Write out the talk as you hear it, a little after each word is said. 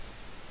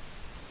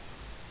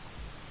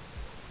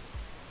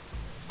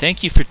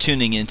Thank you for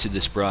tuning into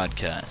this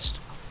broadcast.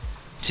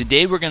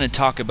 Today we're going to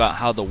talk about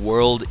how the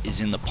world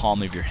is in the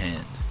palm of your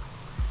hand.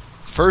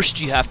 First,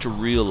 you have to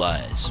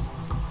realize,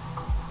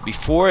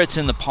 before it's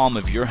in the palm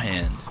of your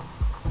hand,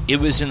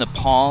 it was in the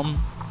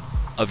palm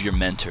of your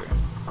mentor.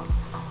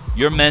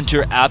 Your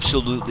mentor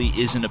absolutely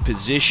is in a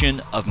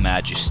position of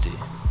majesty.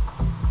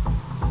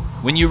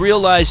 When you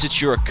realize that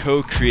you're a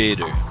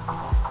co-creator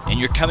and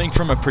you're coming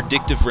from a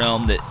predictive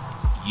realm that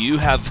you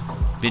have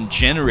been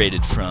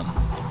generated from,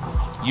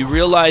 you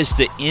realize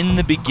that in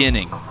the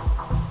beginning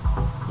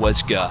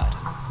was God.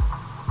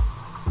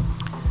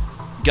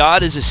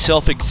 God is a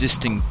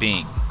self-existing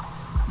being.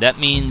 That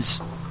means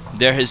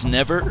there has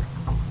never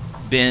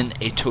been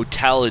a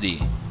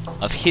totality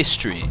of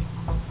history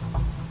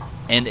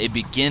and a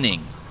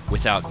beginning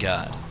without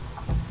God.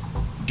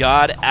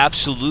 God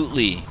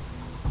absolutely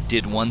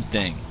did one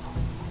thing.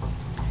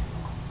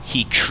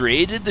 He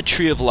created the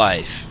tree of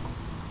life,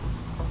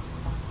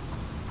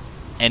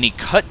 and he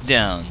cut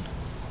down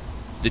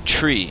the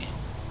tree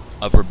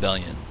of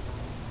rebellion.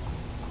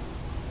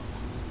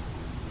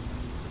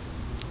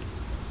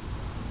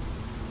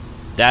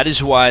 That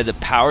is why the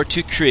power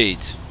to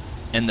create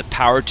and the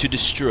power to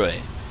destroy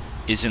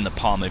is in the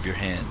palm of your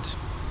hand.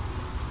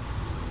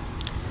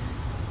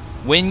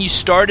 When you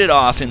started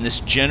off in this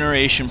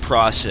generation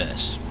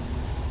process,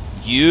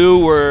 you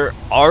were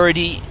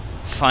already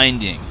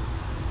finding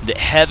that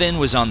heaven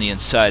was on the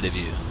inside of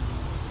you.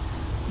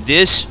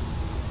 This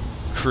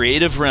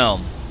creative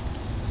realm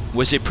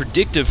was a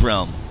predictive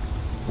realm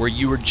where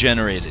you were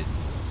generated,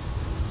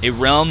 a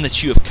realm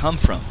that you have come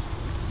from,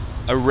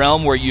 a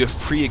realm where you have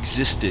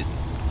pre-existed.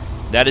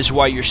 That is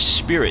why your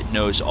spirit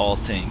knows all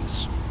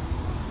things.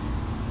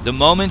 The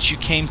moment you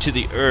came to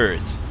the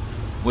earth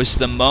was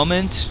the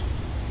moment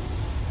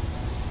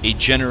a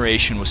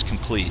generation was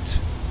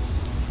complete.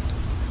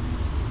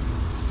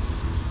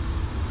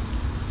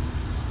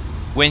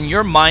 When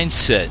your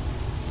mindset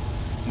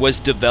was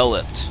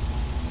developed,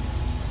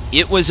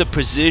 it was a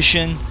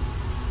position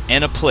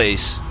and a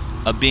place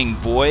of being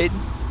void,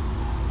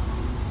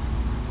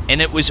 and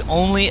it was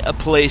only a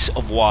place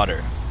of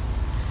water.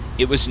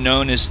 It was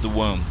known as the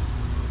womb.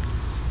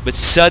 But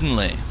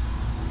suddenly,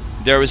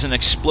 there was an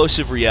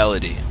explosive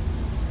reality.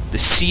 The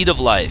seed of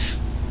life,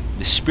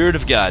 the Spirit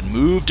of God,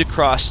 moved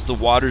across the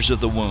waters of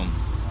the womb.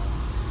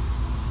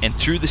 And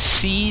through the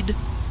seed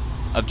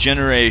of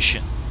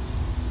generation,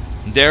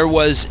 there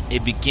was a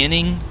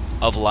beginning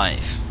of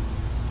life.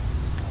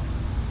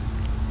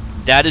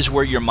 That is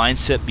where your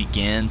mindset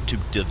began to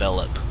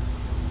develop.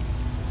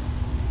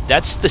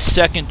 That's the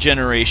second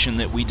generation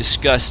that we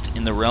discussed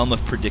in the realm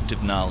of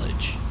predictive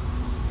knowledge.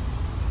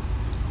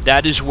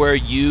 That is where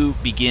you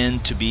begin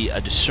to be a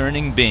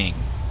discerning being.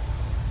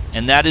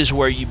 And that is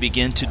where you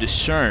begin to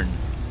discern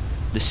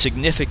the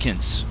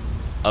significance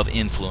of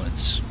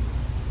influence.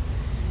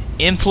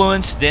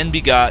 Influence then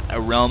begot a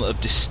realm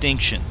of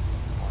distinction.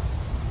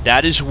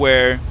 That is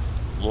where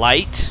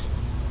light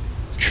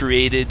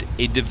created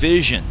a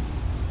division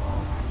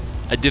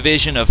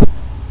of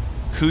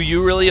who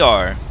you really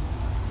are,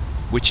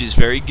 which is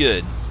very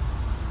good,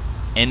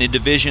 and a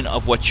division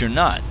of what you're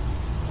not.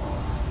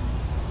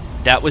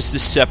 That was the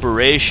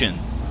separation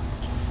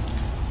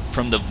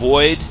from the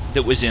void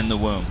that was in the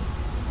womb.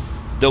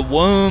 The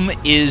womb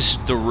is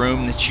the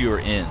room that you are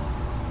in.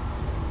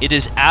 It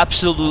is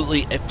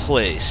absolutely a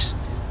place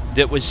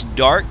that was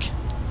dark,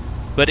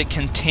 but it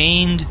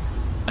contained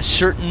a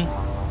certain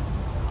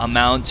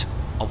amount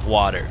of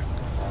water.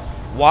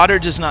 Water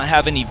does not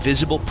have any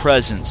visible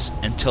presence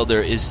until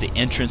there is the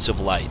entrance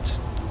of light.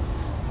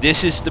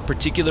 This is the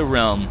particular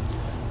realm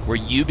where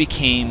you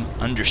became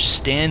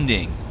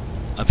understanding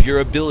of your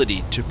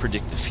ability to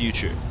predict the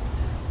future.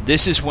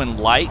 This is when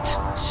light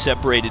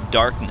separated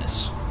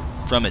darkness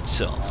from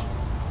itself.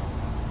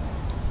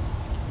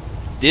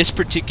 This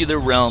particular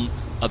realm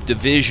of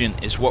division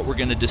is what we're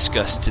going to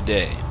discuss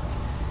today.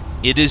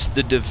 It is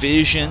the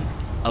division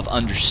of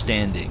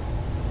understanding.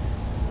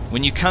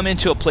 When you come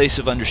into a place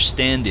of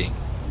understanding,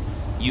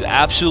 you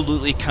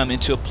absolutely come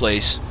into a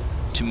place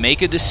to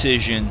make a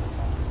decision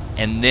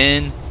and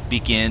then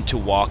begin to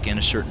walk in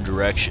a certain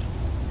direction.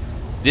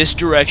 This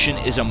direction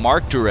is a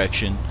marked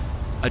direction,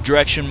 a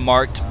direction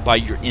marked by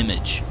your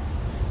image.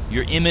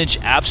 Your image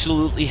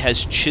absolutely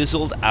has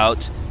chiseled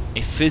out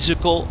a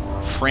physical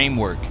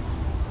framework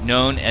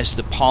known as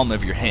the palm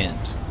of your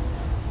hand.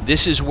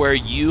 This is where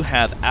you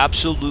have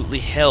absolutely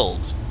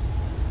held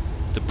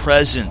the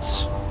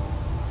presence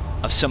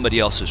of somebody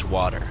else's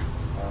water.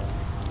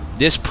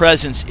 This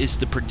presence is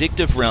the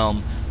predictive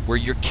realm where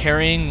you're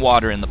carrying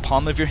water in the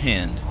palm of your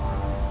hand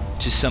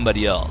to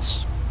somebody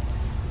else.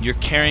 You're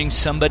carrying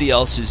somebody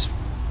else's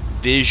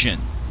vision.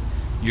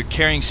 You're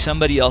carrying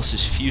somebody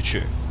else's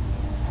future.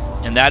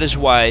 And that is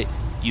why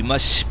you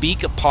must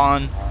speak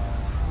upon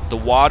the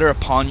water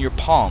upon your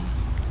palm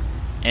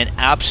and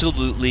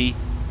absolutely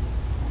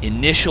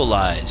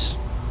initialize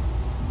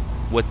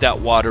what that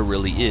water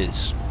really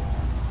is.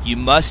 You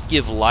must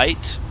give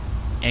light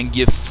and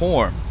give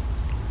form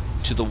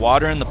to the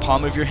water in the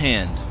palm of your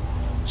hand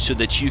so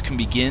that you can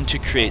begin to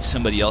create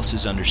somebody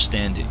else's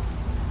understanding.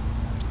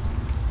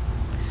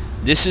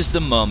 This is the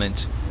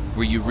moment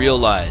where you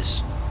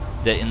realize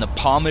that in the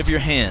palm of your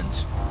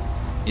hand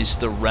is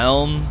the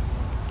realm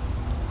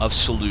of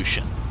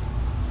solution.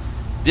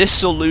 This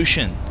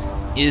solution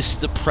is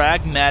the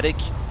pragmatic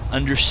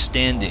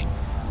understanding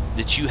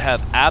that you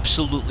have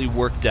absolutely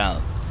worked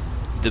out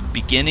the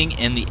beginning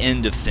and the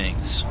end of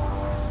things.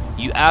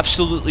 You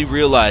absolutely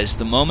realize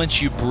the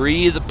moment you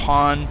breathe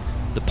upon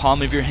the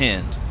palm of your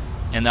hand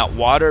and that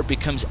water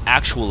becomes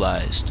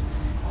actualized,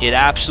 it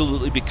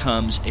absolutely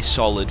becomes a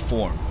solid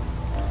form.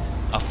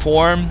 A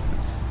form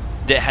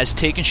that has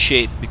taken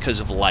shape because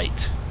of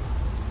light.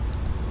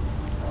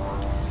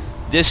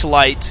 This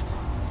light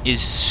is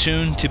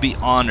soon to be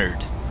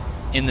honored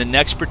in the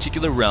next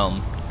particular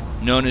realm,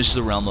 known as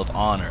the realm of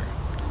honor.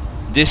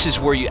 This is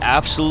where you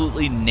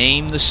absolutely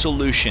name the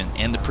solution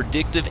and the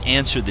predictive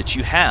answer that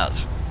you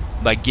have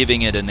by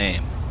giving it a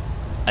name.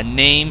 A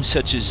name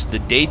such as the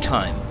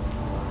daytime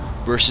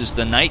versus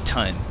the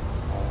nighttime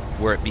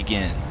where it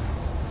began.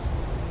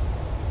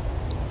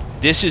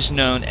 This is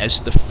known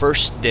as the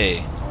first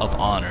day of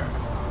honor.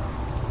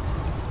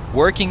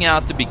 Working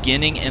out the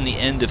beginning and the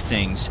end of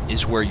things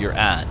is where you're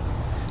at.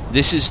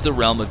 This is the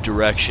realm of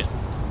direction.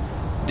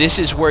 This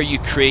is where you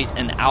create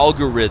an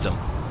algorithm.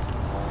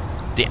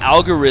 The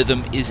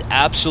algorithm is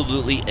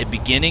absolutely a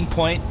beginning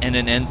point and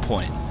an end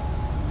point,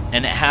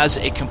 and it has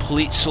a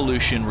complete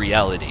solution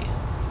reality.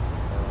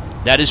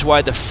 That is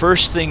why the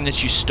first thing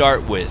that you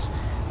start with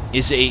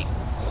is a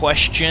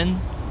question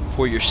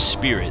for your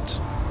spirit.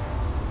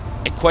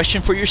 A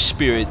question for your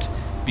spirit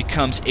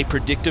becomes a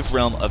predictive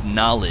realm of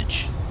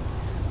knowledge.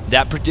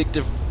 That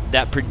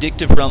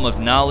predictive realm of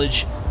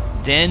knowledge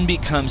then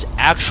becomes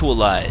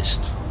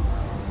actualized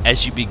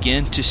as you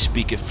begin to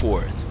speak it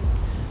forth.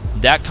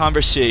 That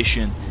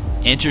conversation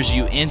enters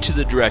you into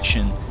the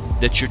direction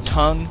that your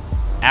tongue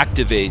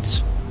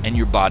activates and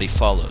your body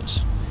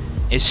follows.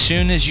 As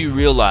soon as you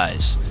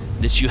realize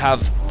that you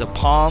have the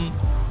palm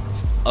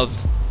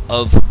of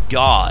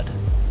God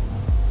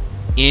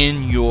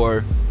in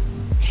your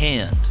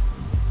hand,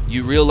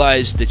 you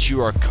realize that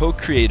you are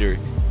co-creator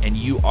and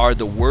you are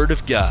the Word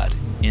of God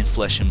in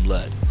flesh and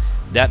blood.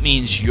 That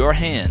means your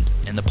hand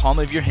and the palm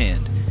of your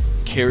hand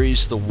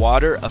carries the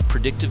water of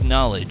predictive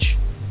knowledge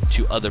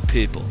to other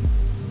people.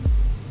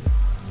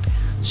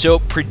 So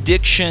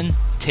prediction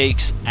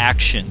takes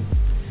action.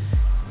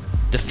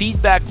 The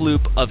feedback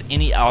loop of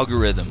any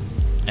algorithm.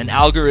 An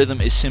algorithm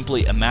is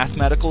simply a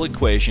mathematical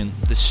equation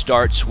that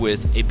starts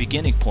with a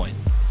beginning point.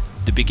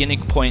 The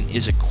beginning point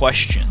is a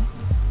question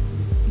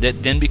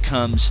that then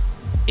becomes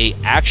a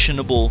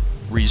actionable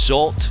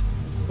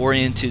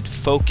result-oriented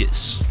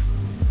focus.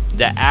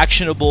 That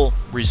actionable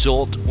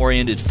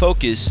result-oriented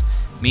focus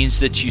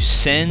means that you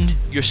send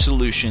your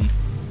solution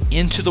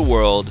into the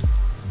world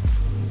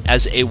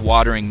as a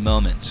watering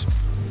moment.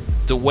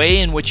 The way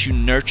in which you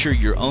nurture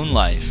your own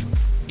life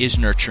is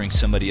nurturing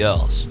somebody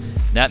else.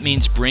 That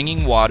means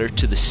bringing water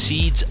to the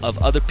seeds of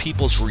other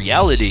people's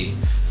reality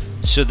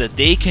so that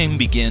they can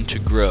begin to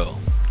grow.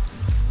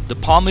 The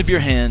palm of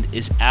your hand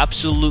is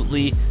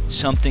absolutely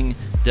something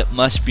that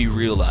must be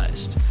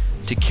realized.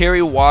 To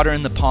carry water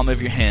in the palm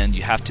of your hand,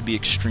 you have to be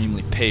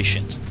extremely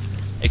patient.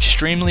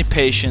 Extremely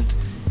patient,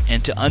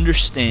 and to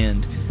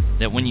understand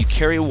that when you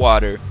carry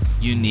water,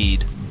 you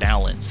need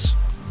balance.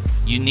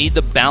 You need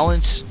the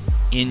balance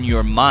in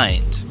your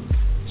mind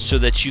so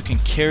that you can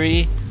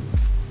carry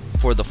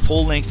for the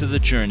full length of the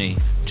journey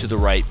to the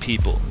right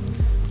people.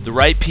 The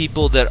right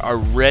people that are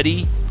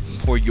ready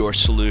for your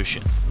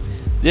solution.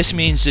 This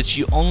means that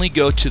you only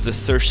go to the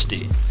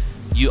thirsty.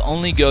 You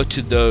only go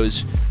to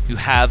those who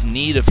have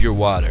need of your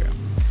water.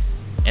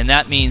 And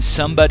that means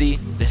somebody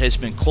that has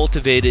been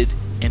cultivated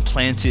and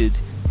planted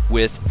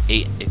with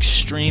an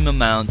extreme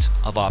amount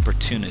of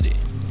opportunity.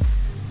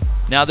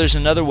 Now there's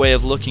another way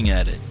of looking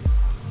at it.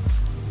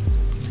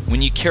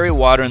 When you carry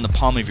water in the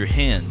palm of your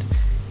hand,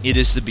 it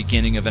is the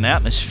beginning of an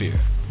atmosphere.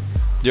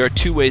 There are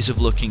two ways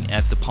of looking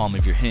at the palm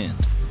of your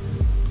hand.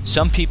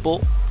 Some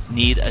people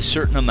need a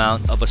certain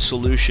amount of a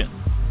solution.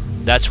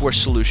 That's where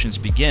solutions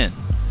begin.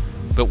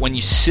 But when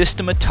you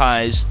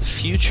systematize the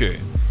future,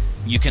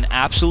 you can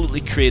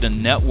absolutely create a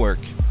network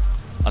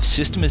of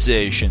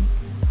systemization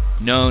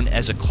known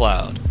as a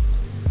cloud.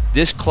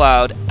 This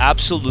cloud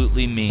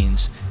absolutely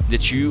means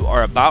that you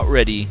are about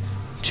ready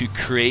to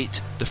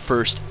create the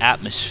first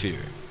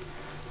atmosphere.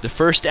 The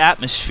first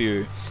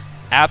atmosphere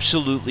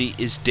absolutely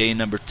is day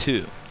number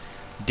 2.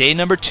 Day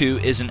number 2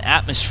 is an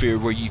atmosphere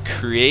where you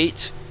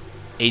create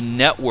a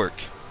network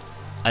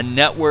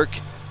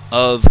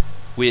of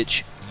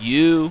which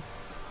you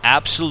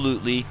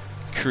absolutely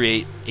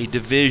create a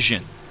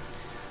division.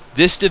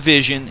 This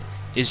division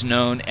is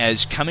known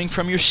as coming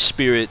from your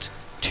spirit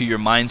to your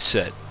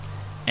mindset,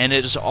 and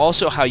it is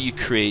also how you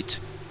create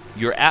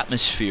your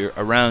atmosphere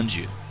around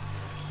you.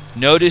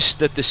 Notice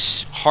that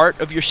the heart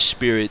of your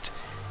spirit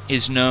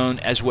is known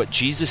as what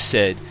Jesus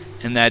said,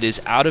 and that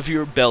is, out of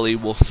your belly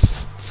will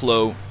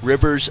flow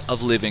rivers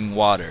of living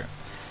water.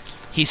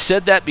 He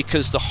said that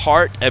because the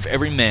heart of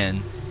every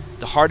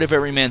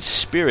man's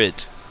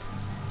spirit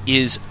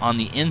is on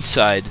the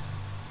inside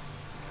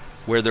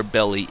where their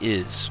belly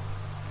is.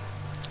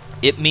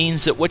 It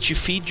means that what you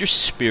feed your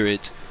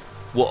spirit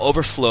will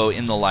overflow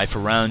in the life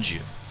around you.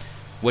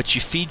 What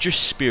you feed your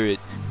spirit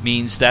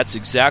means that's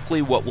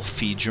exactly what will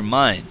feed your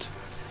mind.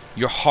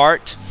 Your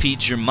heart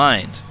feeds your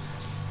mind.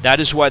 That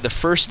is why the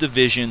first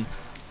division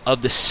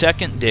of the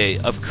second day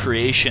of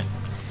creation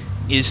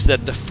is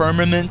that the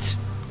firmament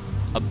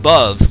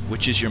above,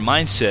 which is your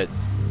mindset,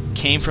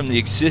 came from the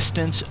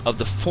existence of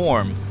the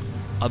form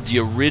of the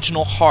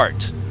original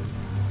heart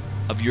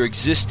of your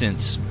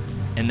existence,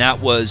 and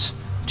that was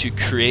to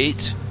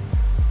create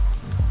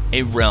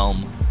a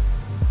realm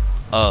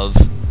of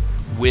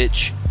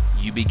which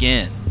you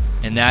began,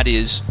 and that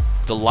is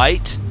the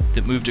light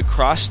that moved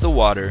across the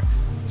water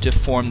to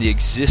form the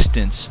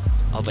existence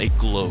of a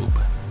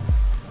globe.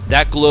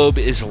 That globe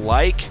is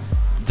like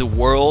the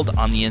world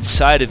on the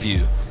inside of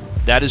you.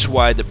 That is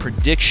why the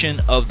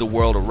prediction of the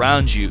world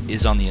around you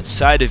is on the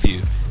inside of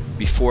you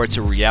before it's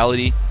a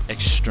reality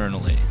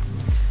externally.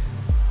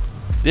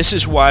 This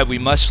is why we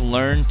must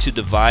learn to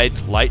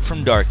divide light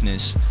from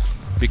darkness,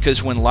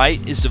 because when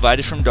light is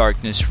divided from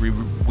darkness,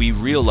 we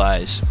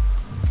realize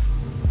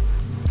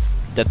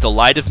that the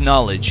light of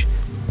knowledge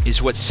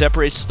is what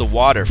separates the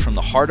water from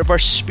the heart of our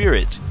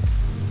spirit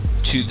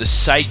to the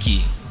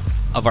psyche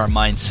of our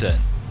mindset.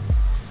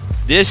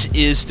 This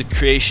is the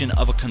creation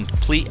of a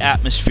complete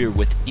atmosphere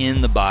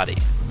within the body.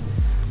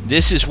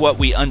 This is what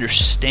we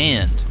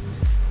understand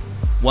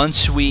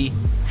once we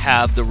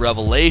have the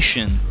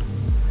revelation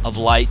of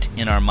light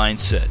in our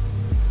mindset.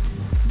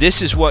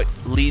 This is what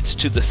leads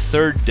to the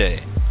third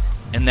day,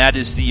 and that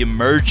is the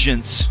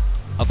emergence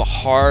of a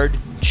hard,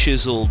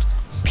 chiseled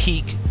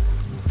peak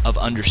of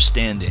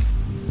understanding.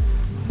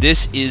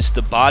 This is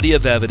the body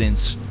of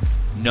evidence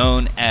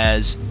known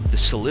as the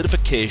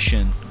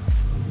solidification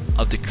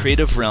of the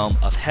creative realm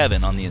of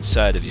heaven on the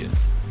inside of you.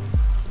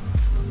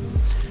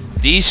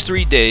 These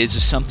 3 days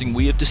is something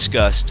we have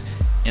discussed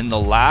in the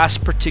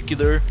last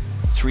particular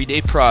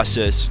 3-day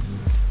process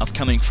of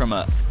coming from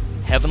a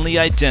heavenly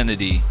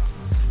identity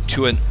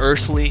to an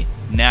earthly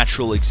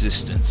natural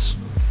existence.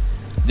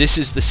 This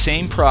is the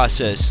same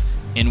process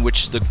in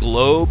which the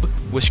globe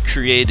was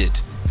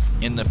created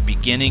in the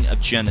beginning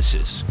of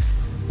Genesis.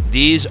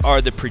 These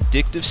are the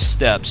predictive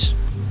steps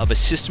of a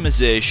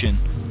systemization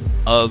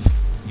of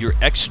your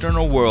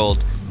external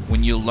world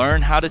when you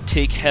learn how to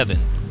take heaven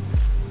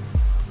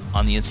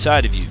on the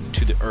inside of you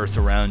to the earth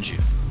around you.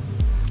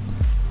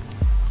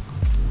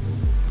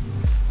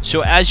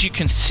 So as you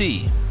can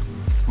see,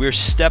 we're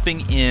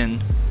stepping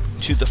in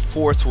to the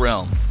fourth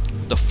realm,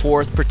 the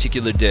fourth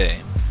particular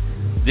day.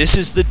 This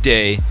is the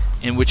day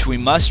in which we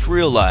must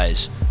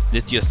realize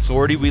that the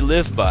authority we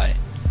live by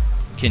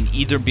can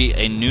either be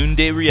a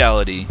noonday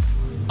reality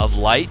of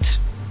light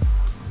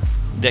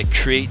that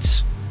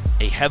creates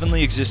a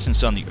heavenly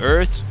existence on the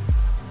earth,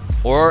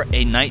 or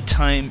a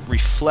nighttime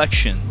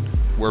reflection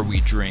where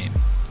we dream.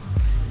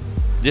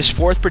 This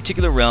fourth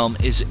particular realm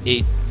is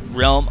a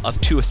realm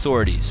of two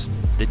authorities,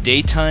 the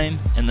daytime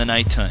and the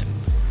nighttime.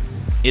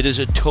 It is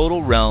a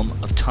total realm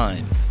of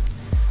time.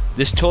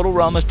 This total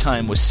realm of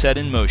time was set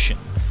in motion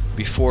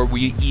before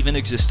we even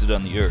existed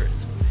on the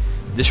earth.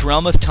 This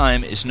realm of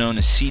time is known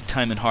as seed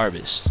time and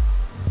harvest.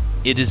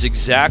 It is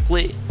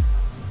exactly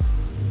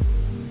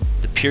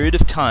the period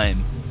of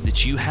time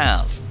that you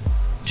have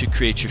to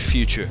create your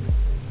future.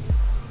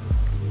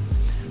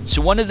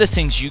 So one of the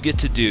things you get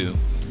to do,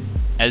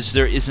 as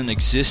there is an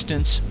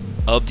existence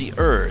of the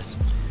earth,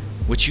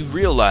 what you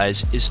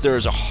realize is there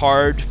is a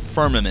hard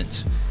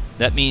firmament.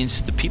 That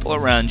means the people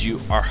around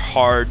you are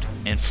hard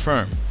and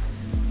firm.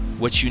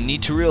 What you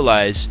need to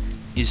realize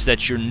is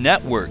that your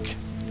network,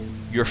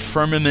 your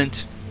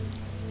firmament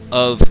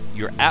of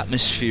your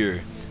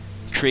atmosphere,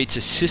 creates a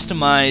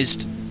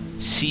systemized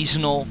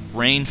seasonal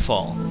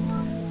rainfall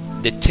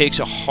that takes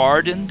a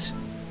hardened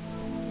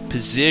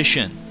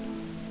position,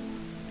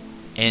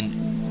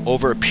 and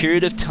over a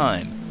period of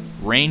time,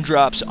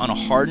 raindrops on a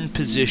hardened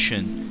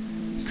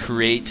position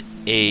create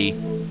a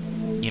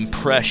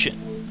impression.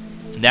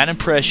 And that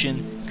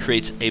impression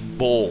creates a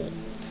bowl.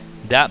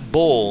 That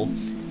bowl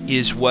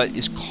is what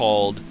is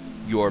called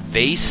your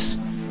vase,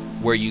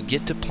 where you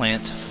get to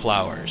plant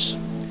flowers.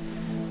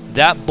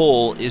 That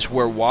bowl is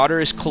where water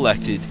is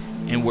collected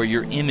and where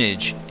your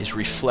image is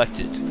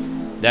reflected.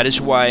 That is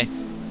why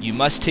you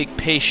must take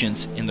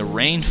patience in the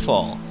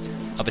rainfall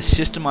of a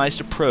systemized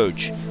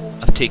approach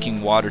of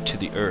taking water to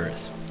the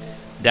earth.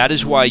 That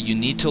is why you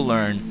need to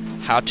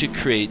learn how to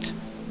create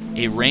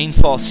a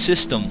rainfall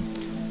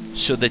system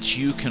so that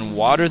you can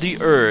water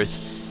the earth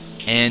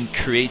and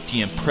create the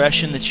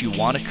impression that you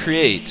want to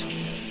create,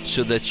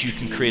 so that you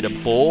can create a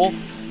bowl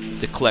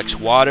that collects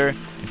water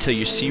until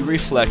you see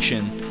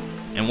reflection.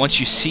 And once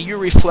you see your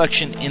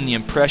reflection in the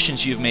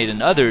impressions you've made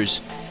in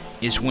others,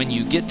 is when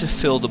you get to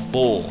fill the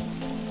bowl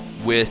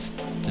with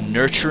the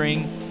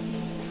nurturing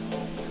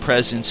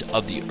presence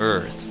of the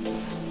earth.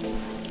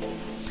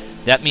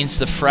 That means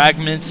the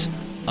fragments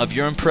of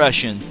your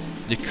impression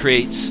that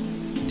creates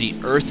the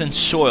earth and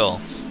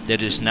soil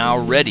that is now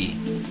ready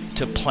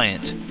to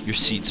plant your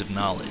seeds of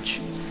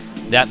knowledge.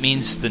 That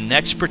means the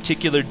next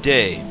particular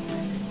day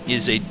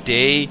is a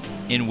day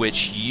in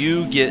which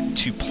you get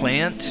to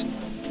plant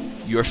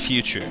your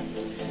future.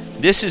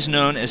 This is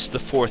known as the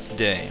fourth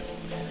day.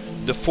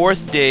 The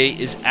fourth day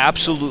is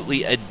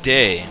absolutely a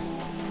day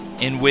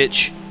in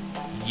which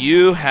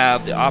you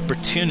have the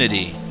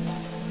opportunity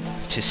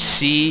to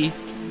see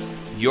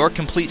your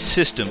complete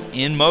system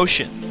in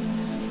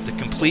motion, the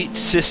complete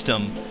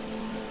system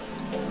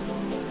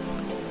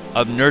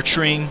of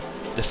nurturing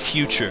the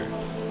future.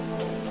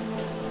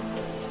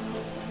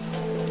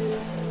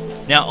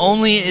 Now,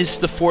 only is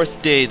the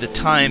fourth day the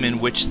time in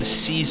which the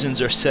seasons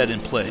are set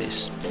in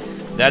place.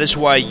 That is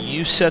why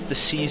you set the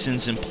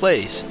seasons in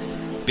place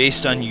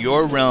based on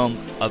your realm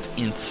of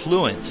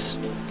influence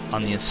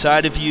on the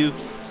inside of you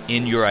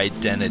in your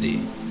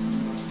identity.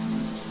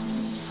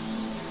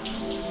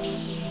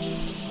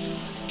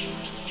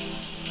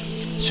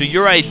 So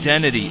your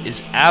identity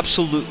is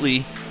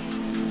absolutely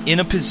in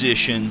a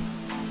position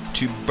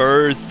to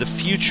birth the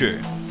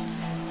future.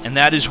 And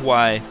that is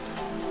why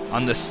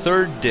on the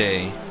third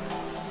day,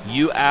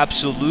 you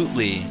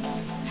absolutely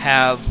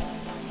have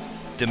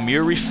the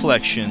mere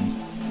reflection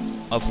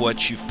of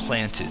what you've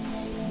planted.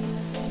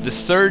 The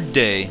third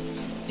day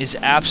is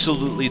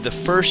absolutely the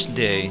first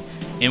day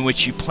in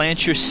which you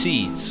plant your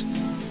seeds,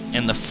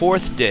 and the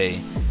fourth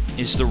day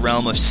is the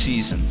realm of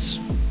seasons.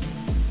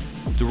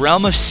 The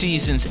realm of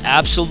seasons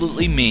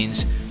absolutely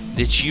means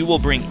that you will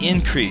bring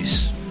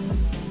increase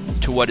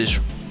to what is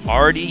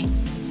already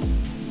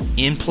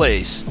in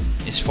place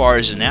as far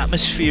as an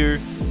atmosphere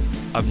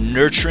of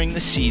nurturing the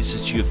seeds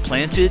that you have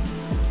planted,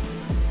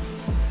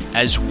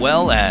 as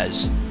well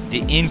as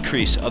the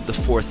increase of the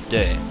fourth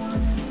day.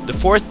 The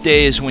fourth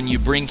day is when you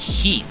bring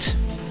heat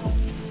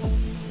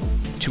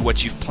to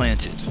what you've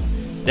planted.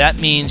 That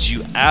means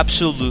you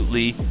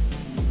absolutely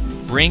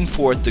bring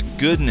forth the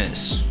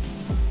goodness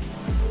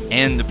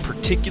and the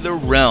particular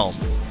realm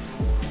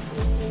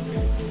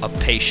of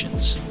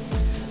patience.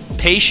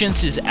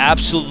 Patience is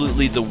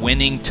absolutely the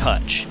winning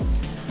touch.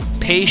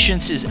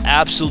 Patience is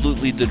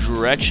absolutely the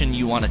direction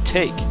you want to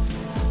take,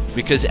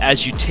 because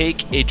as you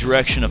take a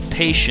direction of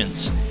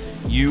patience,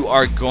 you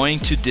are going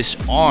to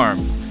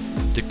disarm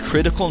the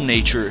critical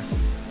nature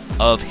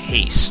of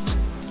haste.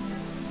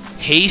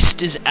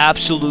 Haste is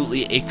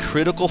absolutely a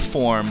critical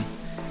form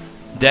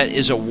that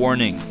is a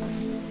warning.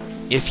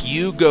 If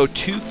you go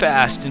too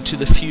fast into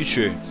the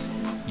future,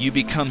 you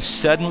become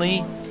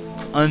suddenly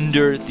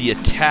under the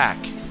attack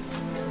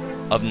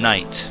of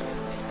night.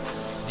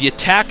 The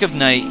attack of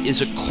night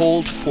is a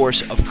cold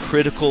force of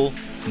critical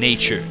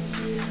nature.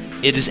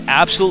 It is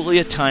absolutely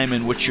a time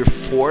in which you're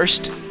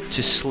forced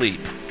to sleep.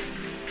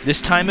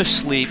 This time of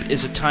sleep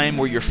is a time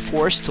where you're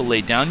forced to lay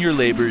down your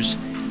labors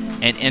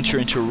and enter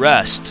into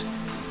rest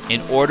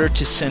in order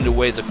to send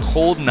away the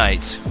cold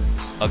night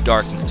of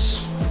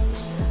darkness.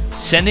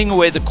 Sending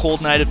away the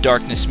cold night of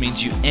darkness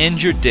means you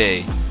end your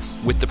day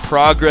with the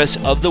progress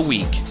of the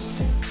week,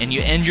 and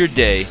you end your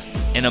day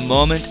in a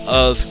moment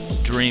of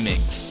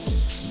dreaming.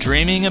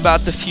 Dreaming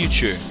about the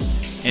future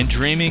and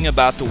dreaming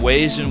about the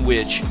ways in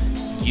which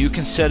you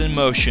can set in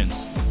motion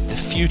the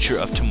future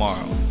of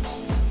tomorrow.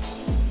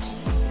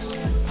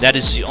 That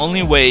is the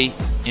only way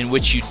in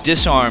which you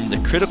disarm the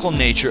critical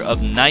nature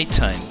of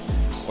nighttime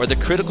or the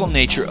critical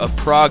nature of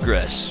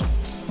progress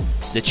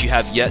that you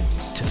have yet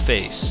to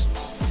face.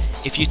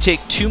 If you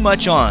take too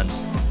much on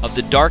of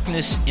the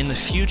darkness in the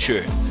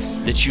future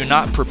that you're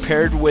not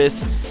prepared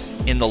with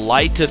in the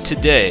light of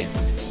today,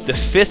 the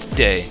fifth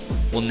day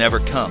will never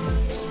come.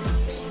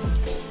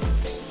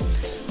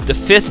 The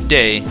fifth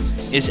day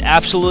is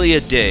absolutely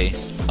a day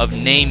of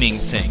naming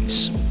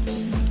things.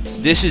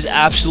 This is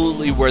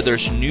absolutely where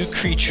there's new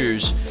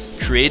creatures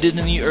created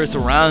in the earth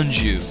around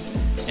you,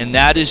 and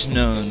that is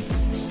known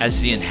as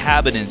the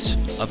inhabitants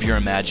of your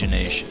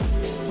imagination.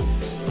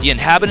 The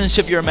inhabitants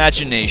of your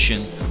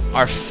imagination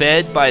are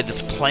fed by the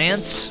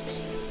plants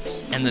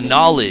and the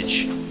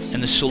knowledge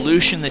and the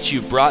solution that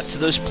you've brought to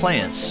those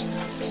plants.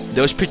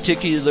 Those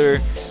particular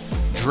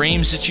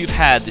dreams that you've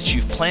had, that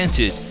you've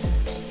planted,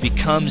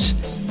 becomes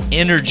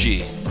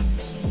energy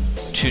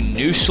to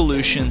new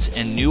solutions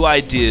and new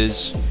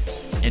ideas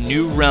and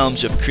new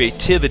realms of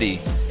creativity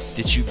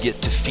that you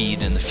get to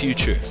feed in the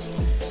future.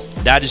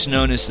 That is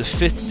known as the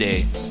fifth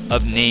day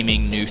of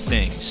naming new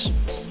things.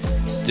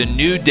 The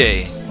new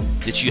day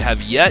that you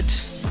have yet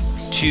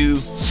to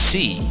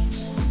see,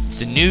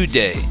 the new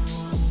day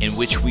in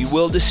which we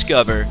will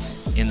discover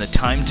in the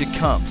time to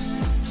come.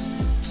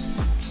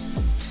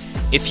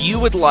 If you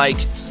would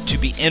like to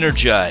be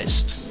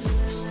energized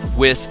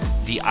with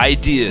the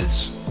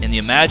ideas and the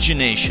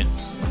imagination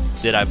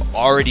that I've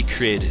already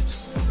created,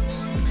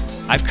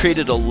 I've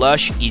created a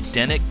lush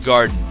Edenic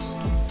garden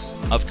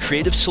of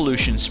creative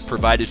solutions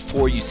provided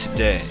for you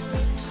today.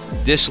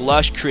 This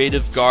lush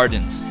creative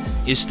garden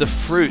is the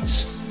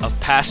fruits of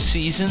past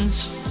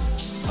seasons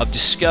of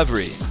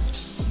discovery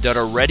that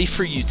are ready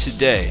for you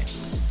today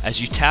as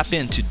you tap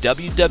into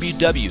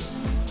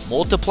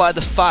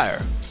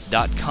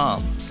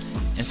www.multiplythefire.com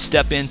and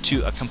step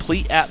into a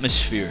complete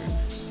atmosphere,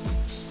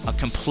 a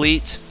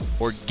complete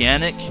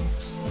organic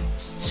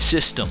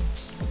system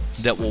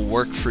that will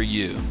work for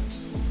you.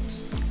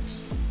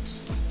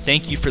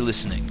 Thank you for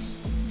listening.